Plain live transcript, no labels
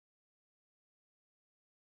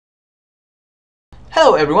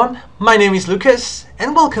Hello everyone, my name is Lucas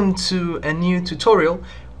and welcome to a new tutorial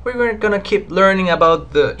where we're gonna keep learning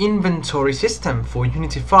about the inventory system for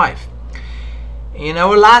Unity 5. In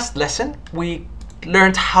our last lesson we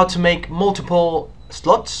learned how to make multiple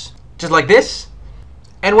slots just like this,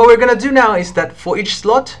 and what we're gonna do now is that for each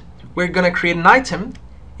slot we're gonna create an item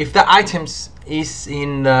if the items is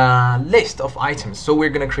in the list of items. So we're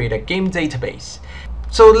gonna create a game database.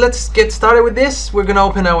 So let's get started with this. We're gonna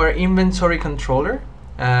open our inventory controller,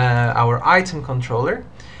 our item controller,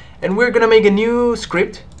 and we're gonna make a new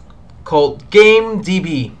script called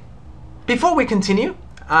GameDB. Before we continue,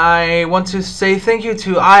 I want to say thank you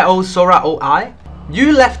to IOSoraOI.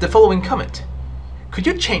 You left the following comment. Could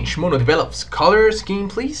you change MonoDevelop's color scheme,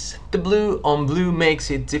 please? The blue on blue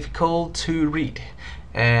makes it difficult to read.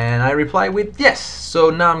 And I reply with yes,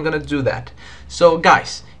 so now I'm gonna do that. So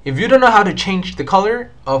guys, if you don't know how to change the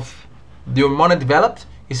color of your MonoDevelop,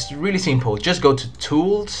 it's really simple. Just go to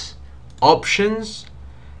Tools, Options,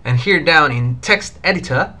 and here down in Text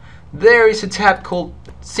Editor, there is a tab called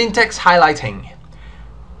Syntax Highlighting.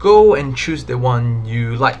 Go and choose the one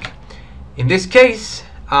you like. In this case,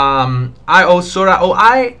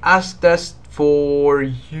 IOSoraOI asked us for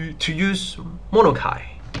you to use Monokai.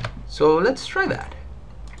 So let's try that.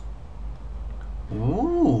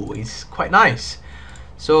 Ooh, it's quite nice.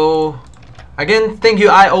 So again, thank you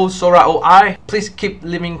IOSoraOI. Please keep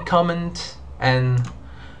leaving comments, and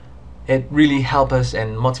it really helps us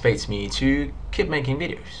and motivates me to keep making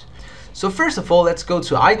videos. So first of all, let's go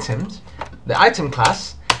to items, the item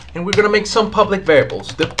class, and we're gonna make some public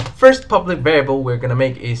variables. The first public variable we're gonna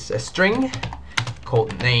make is a string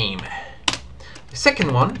called name. The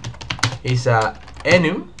second one is a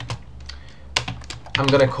enum. I'm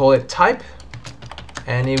gonna call it type,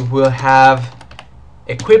 and it will have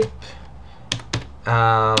equip,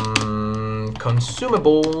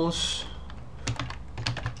 consumables,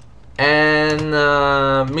 and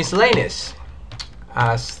miscellaneous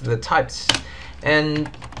as the types. And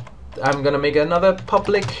I'm gonna make another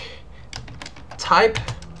public type,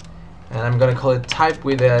 and I'm gonna call it type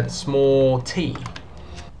with a small t.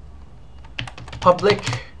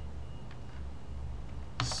 Public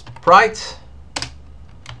sprite,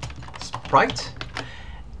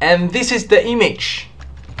 and this is the image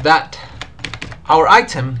that our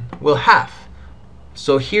item will have.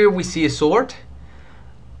 So here we see a sword.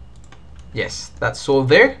 Yes, that sword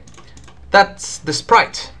there. That's the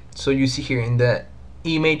sprite. So you see here in the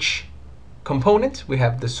image component, we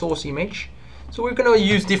have the source image. So we're gonna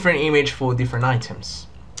use different image for different items.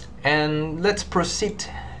 And let's proceed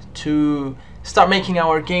to start making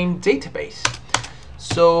our game database.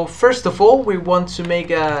 So first of all, we want to make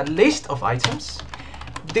a list of items.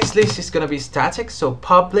 This list is going to be static, so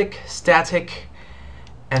public, static,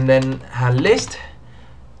 and then a list.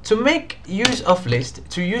 To make use of list,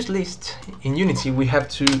 to use list in Unity, we have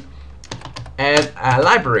to add a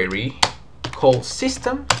library called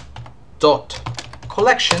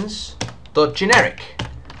system.collections.generic.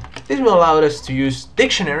 This will allow us to use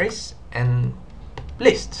dictionaries and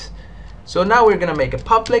lists. So now we're going to make a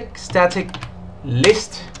public static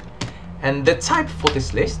list, and the type for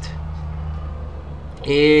this list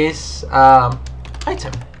is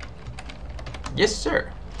item. Yes sir.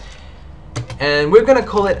 And we're gonna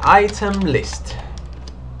call it item list.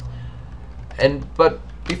 But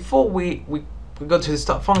before we go to the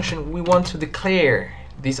start function, we want to declare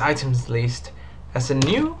this items list as a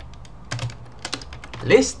new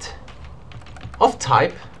list of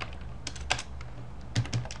type.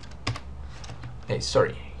 Hey,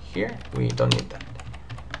 sorry, here we don't need that.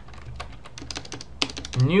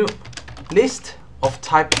 New list of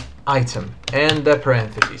type item and the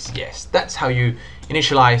parentheses. Yes, that's how you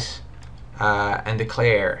initialize and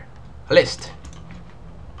declare a list.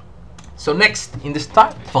 So next in the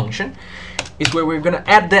start function is where we're gonna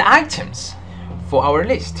add the items for our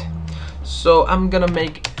list. So I'm gonna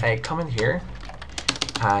make a comment here.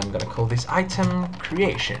 I'm gonna call this item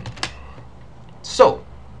creation. So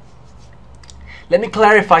let me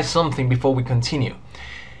clarify something before we continue.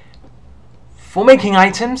 For making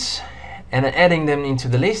items and adding them into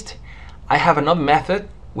the list, I have another method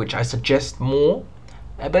which I suggest more,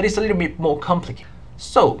 but it's a little bit more complicated.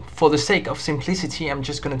 So for the sake of simplicity, I'm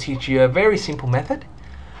just going to teach you a very simple method.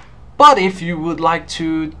 But if you would like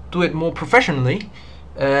to do it more professionally,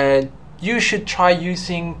 you should try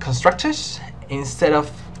using constructors instead of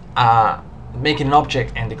making an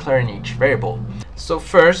object and declaring each variable. So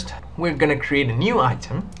first we're going to create a new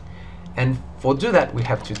item, and for do that we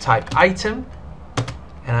have to type item,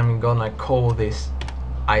 and I'm gonna call this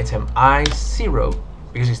item I0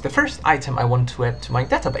 because it's the first item I want to add to my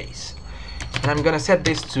database. And I'm gonna set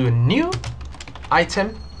this to a new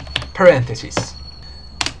item parentheses.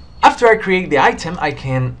 After I create the item, I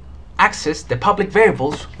can access the public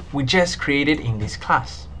variables we just created in this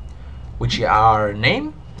class, which are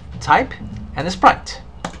name, type, and the sprite.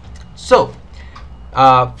 So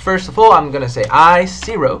first of all, I'm gonna say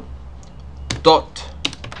I0 dot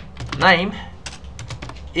name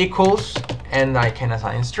equals, and I can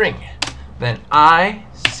assign string. Then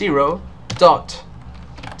I0 dot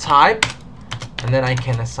type, and then I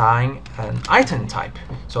can assign an item type.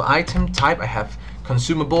 So item type, I have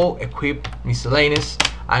consumable, equip, miscellaneous.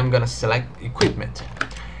 I'm gonna select equipment.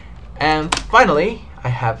 And finally, I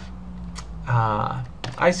have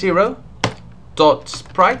I0 dot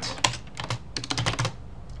sprite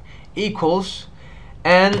equals,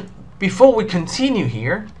 and before we continue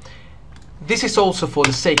here, this is also for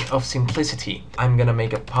the sake of simplicity. I'm gonna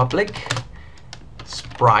make a public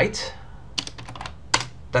sprite.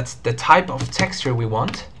 That's the type of texture we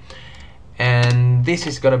want, and this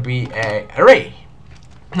is gonna be an array.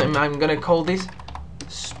 I'm gonna call this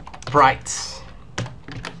sprites.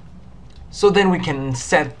 So then we can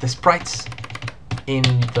set the sprites in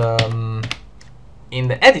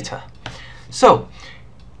the editor. So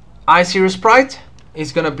I0 sprite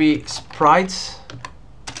is gonna be sprites,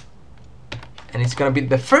 and it's gonna be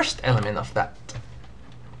the first element of that.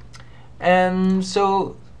 And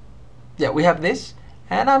so yeah, we have this,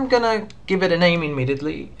 and I'm gonna give it a name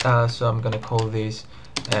immediately. So I'm gonna call this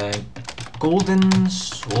golden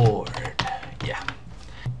sword. Yeah,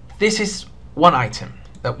 this is one item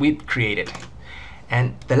that we created,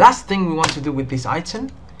 and the last thing we want to do with this item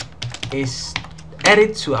is add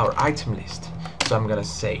it to our item list. So I'm gonna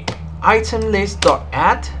say item list dot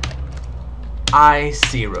add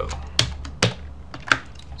I0.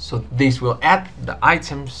 So this will add the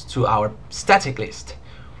items to our static list,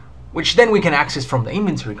 which then we can access from the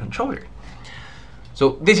inventory controller.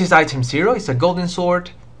 So this is item 0, it's a golden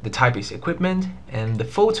sword, the type is equipment, and the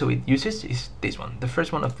photo it uses is this one, the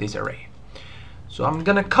first one of this array. So I'm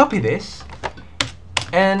gonna copy this,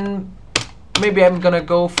 and maybe I'm gonna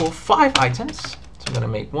go for 5 items. So I'm gonna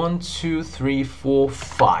make 1, 2, 3, 4,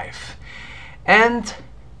 5. And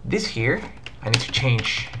this here, I need to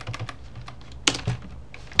change.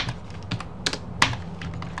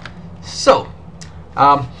 So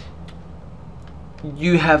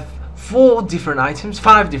you have 5 different items,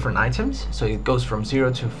 so it goes from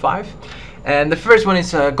 0 to 5. And the first one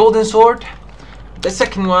is a golden sword. The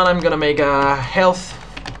second one, I'm gonna make a health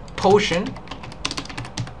potion.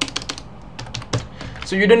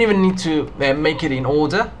 So you don't even need to make it in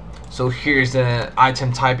order. So here's the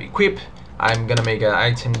item type equip. I'm gonna make an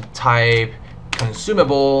item type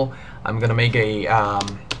consumable. I'm gonna make a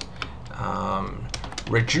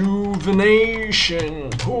rejuvenation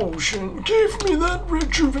potion. Give me that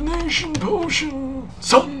rejuvenation potion,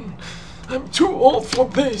 son. I'm too old for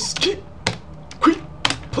this. Quit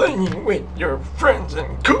playing with your friends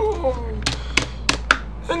and come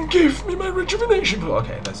and give me my rejuvenation potion.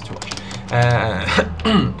 Okay, that's too much.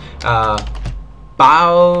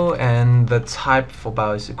 Bow, and the type for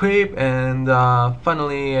bow is equip, and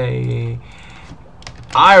finally a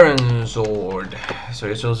iron sword. So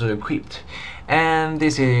it's also equipped. And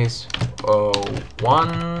this is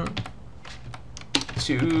 1,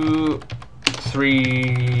 2,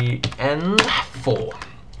 3, and 4.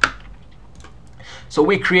 So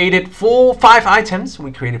we created 5 items.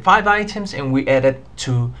 We created 5 items, and we added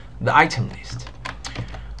to the item list.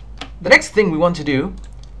 The next thing we want to do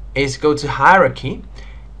is go to hierarchy,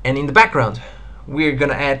 and in the background we're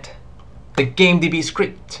gonna add the GameDB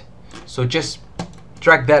script. So just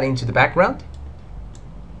drag that into the background,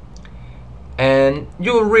 and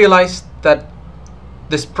you'll realize that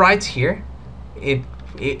the sprites here, it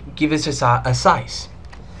gives us a size.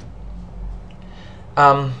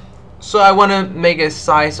 So I want to make a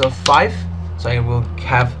size of 5, so I will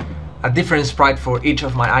have a different sprite for each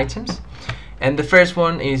of my items. And the first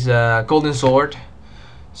one is a golden sword.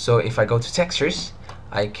 So if I go to textures,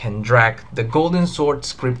 I can drag the golden sword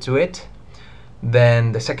script to it.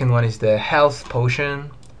 Then the second one is the health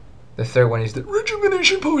potion. The third one is the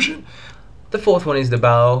rejuvenation potion. The fourth one is the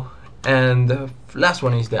bow, and the last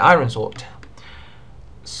one is the iron sword.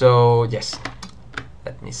 So yes,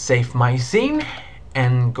 let me save my scene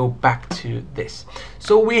and go back to this.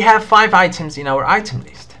 So we have 5 items in our item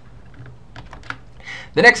list.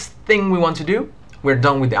 The next thing we want to do, we're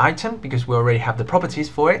done with the item because we already have the properties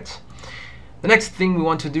for it. The next thing we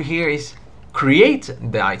want to do here is create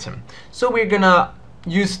the item. So we're gonna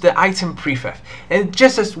use the item prefab, and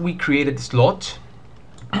just as we created the slot,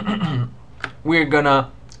 we're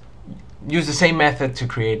gonna use the same method to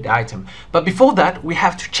create the item. But before that, we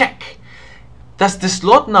have to check, does the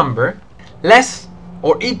slot number less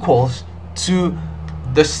or equals to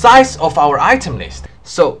the size of our item list.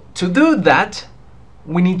 So to do that,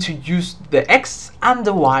 we need to use the x and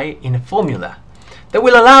the y in a formula that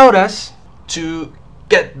will allow us to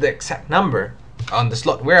get the exact number on the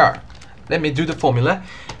slot we are. Let me do the formula.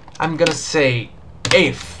 I'm gonna say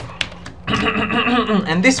if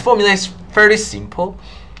and this formula is very simple.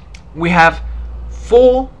 We have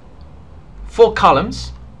four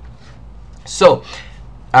columns. So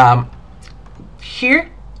here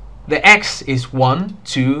the x is 1,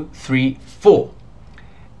 2, 3, 4.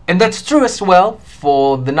 And that's true as well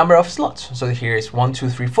for the number of slots. So here is 1, 2,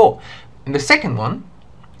 3, 4. In the second one,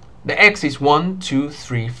 the x is 1, 2,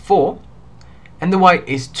 3, 4. And the y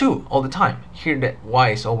is 2 all the time. Here the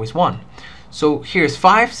y is always 1. So here's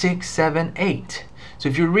 5, 6, 7, 8. So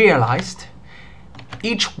if you realized,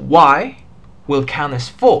 each y will count as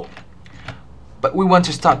 4. But we want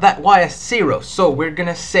to start that y as 0. So we're going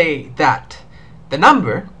to say that the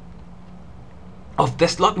number of the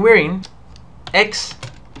slot we're in, x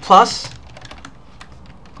plus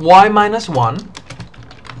y minus 1,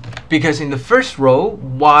 because in the first row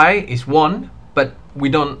y is 1, but we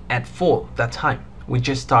don't add 4 that time. We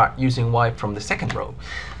just start using y from the second row.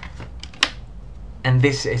 And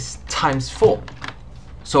this is times 4.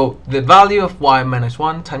 So the value of y minus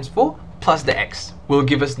 1 times 4 plus the x will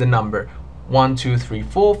give us the number 1, 2, 3,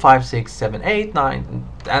 4, 5, 6, 7, 8, 9,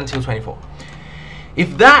 until 24.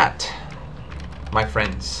 If that, my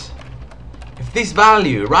friends, if this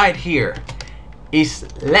value right here is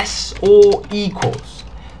less or equals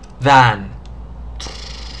than,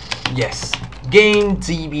 yes,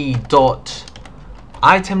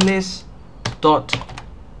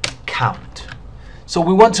 gamedb.itemlist.count. So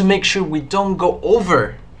we want to make sure we don't go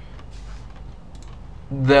over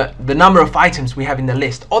the number of items we have in the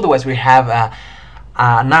list. Otherwise we have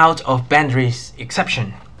an out of boundaries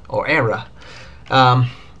exception or error.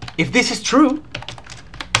 If this is true,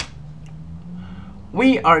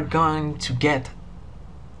 we're going to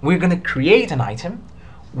create an item.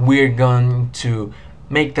 We're going to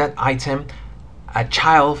make that item a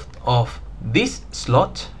child of this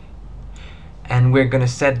slot, and we're going to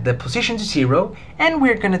set the position to 0, and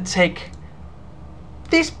we're going to take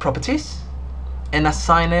these properties and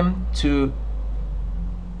assign them to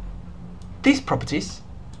these properties,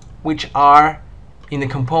 which are in the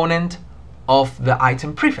component of the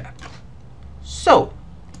item prefab. So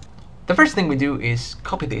the first thing we do is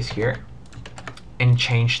copy this here and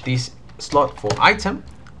change this slot for item,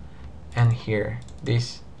 and here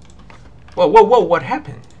this. Whoa, what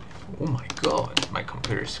happened? Oh my god, my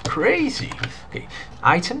computer is crazy. Okay,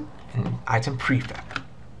 item and item prefab.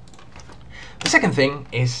 The second thing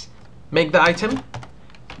is make the item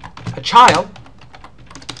a child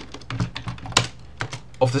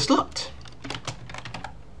of the slot.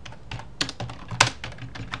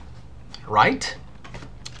 Right?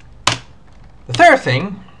 The third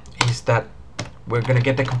thing is that we're going to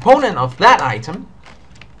get the component of that item.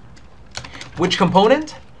 Which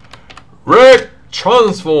component? Rect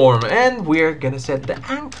transform. And we're going to set the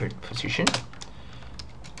anchored position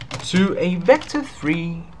to a vector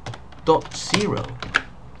 3.0.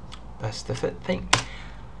 That's the third thing.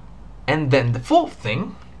 And then the fourth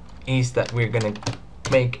thing is that we're going to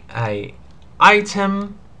make a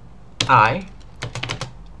item I.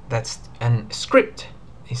 That's an script.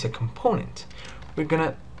 Is a component. We're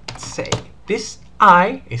gonna say this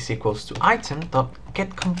I is equals to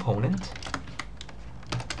item.getComponent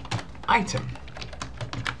item.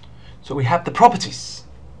 So we have the properties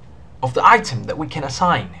of the item that we can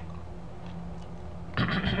assign.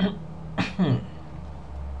 The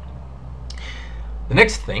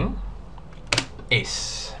next thing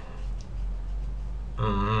is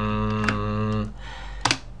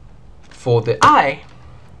for the I,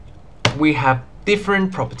 we have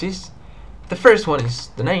different properties. The first one is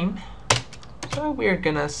the name. So we're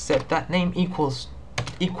gonna set that name equal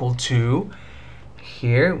to,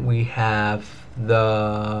 here we have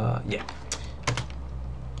the,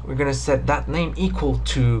 we're gonna set that name equal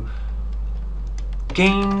to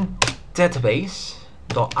game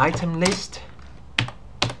database.itemList,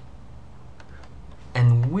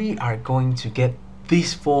 and we are going to get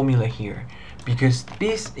this formula here because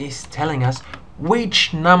this is telling us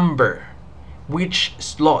which number, which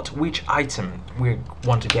slot, which item we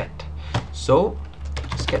want to get. So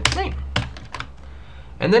just get the name,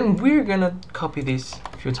 and then we're gonna copy this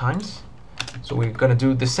a few times. So we're gonna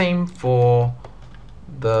do the same for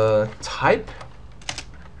the type,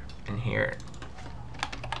 and here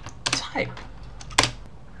type.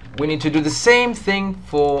 We need to do the same thing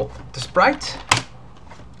for the sprite,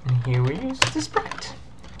 and here we use the sprite.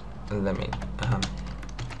 Let me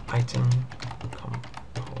item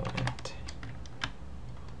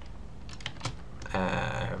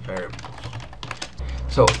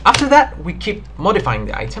So after that, we keep modifying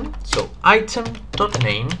the item. So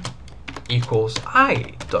item.name equals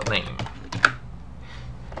I.name.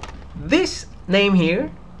 This name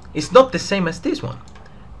here is not the same as this one.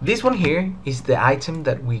 This one here is the item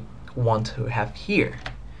that we want to have here.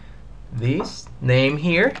 This name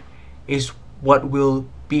here is what will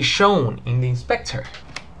be shown in the inspector.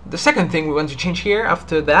 The second thing we want to change here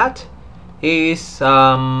after that is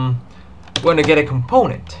we're going to get a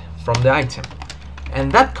component from the item.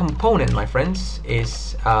 And that component, my friends,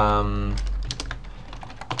 is the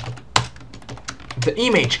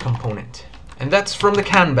image component. And that's from the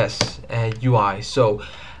Canvas UI. So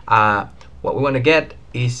what we want to get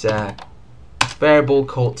is a variable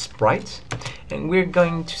called sprite. And we're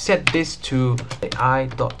going to set this to the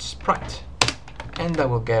i.sprite. And that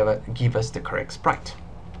will give us the correct sprite.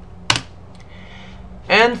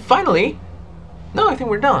 And finally, no, I think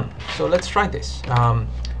we're done. So let's try this.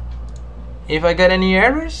 If I get any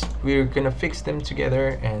errors, we're gonna fix them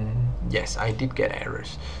together, and yes, I did get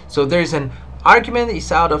errors. So there's an argument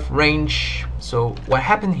is out of range. So what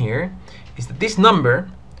happened here is that this number,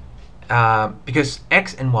 because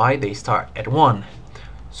x and y, they start at 1.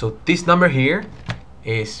 So this number here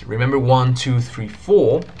is, remember, 1, 2, 3,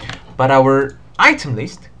 4, but our item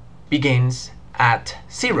list begins at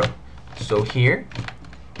 0. So here,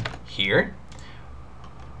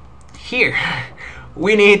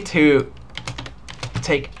 we need to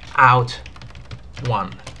take out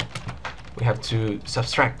 1. We have to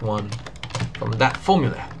subtract 1 from that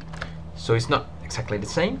formula. So it's not exactly the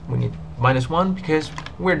same. We need -1 because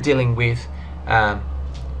we're dealing with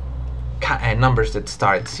numbers that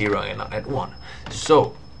start at 0 and not at 1.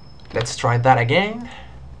 So let's try that again.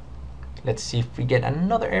 Let's see if we get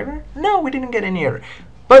another error. No, we didn't get any error.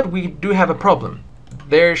 But we do have a problem.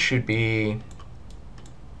 There should be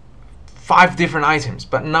 5 different items,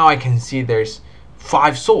 but now I can see there's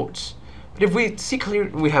 5 swords. But if we see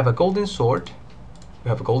clearly, we have a golden sword, we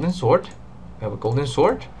have a golden sword, we have a golden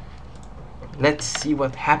sword. Let's see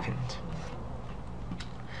what happened.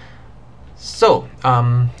 So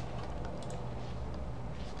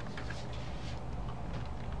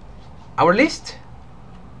our list,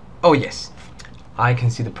 oh yes, I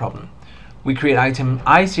can see the problem. We create item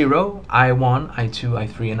I0, I1, I2,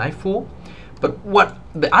 I3, and I4. But what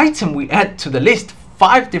the item we add to the list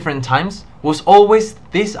 5 different times was always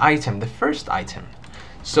this item, the first item.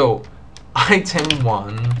 So item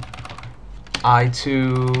 1,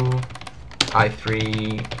 I2,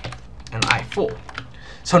 I3, and I4.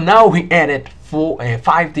 So now we added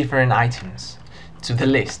 5 different items to the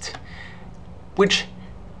list, which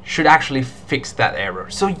should actually fix that error.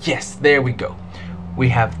 So yes, there we go. We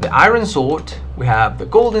have the iron sword, we have the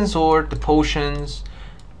golden sword, the potions,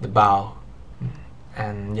 the bow,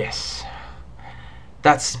 and yes,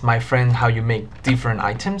 that's, my friend, how you make different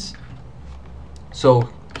items. So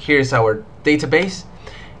here's our database.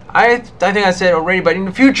 I think I said already, but in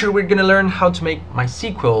the future we're gonna learn how to make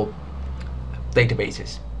MySQL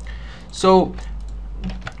databases. So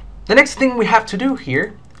the next thing we have to do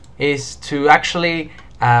here is to actually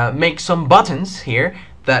make some buttons here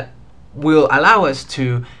that will allow us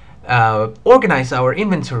to organize our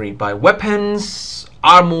inventory by weapons,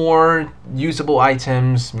 armor, usable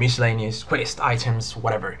items, miscellaneous quest items,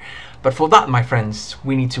 whatever. But for that, my friends,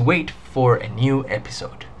 we need to wait for a new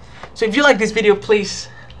episode. So if you like this video, please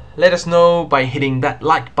let us know by hitting that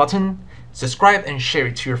like button, subscribe, and share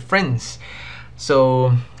it to your friends.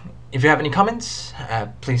 So if you have any comments,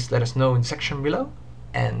 please let us know in the section below,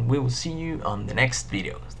 and we will see you on the next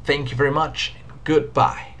video. Thank you very much, and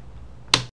goodbye.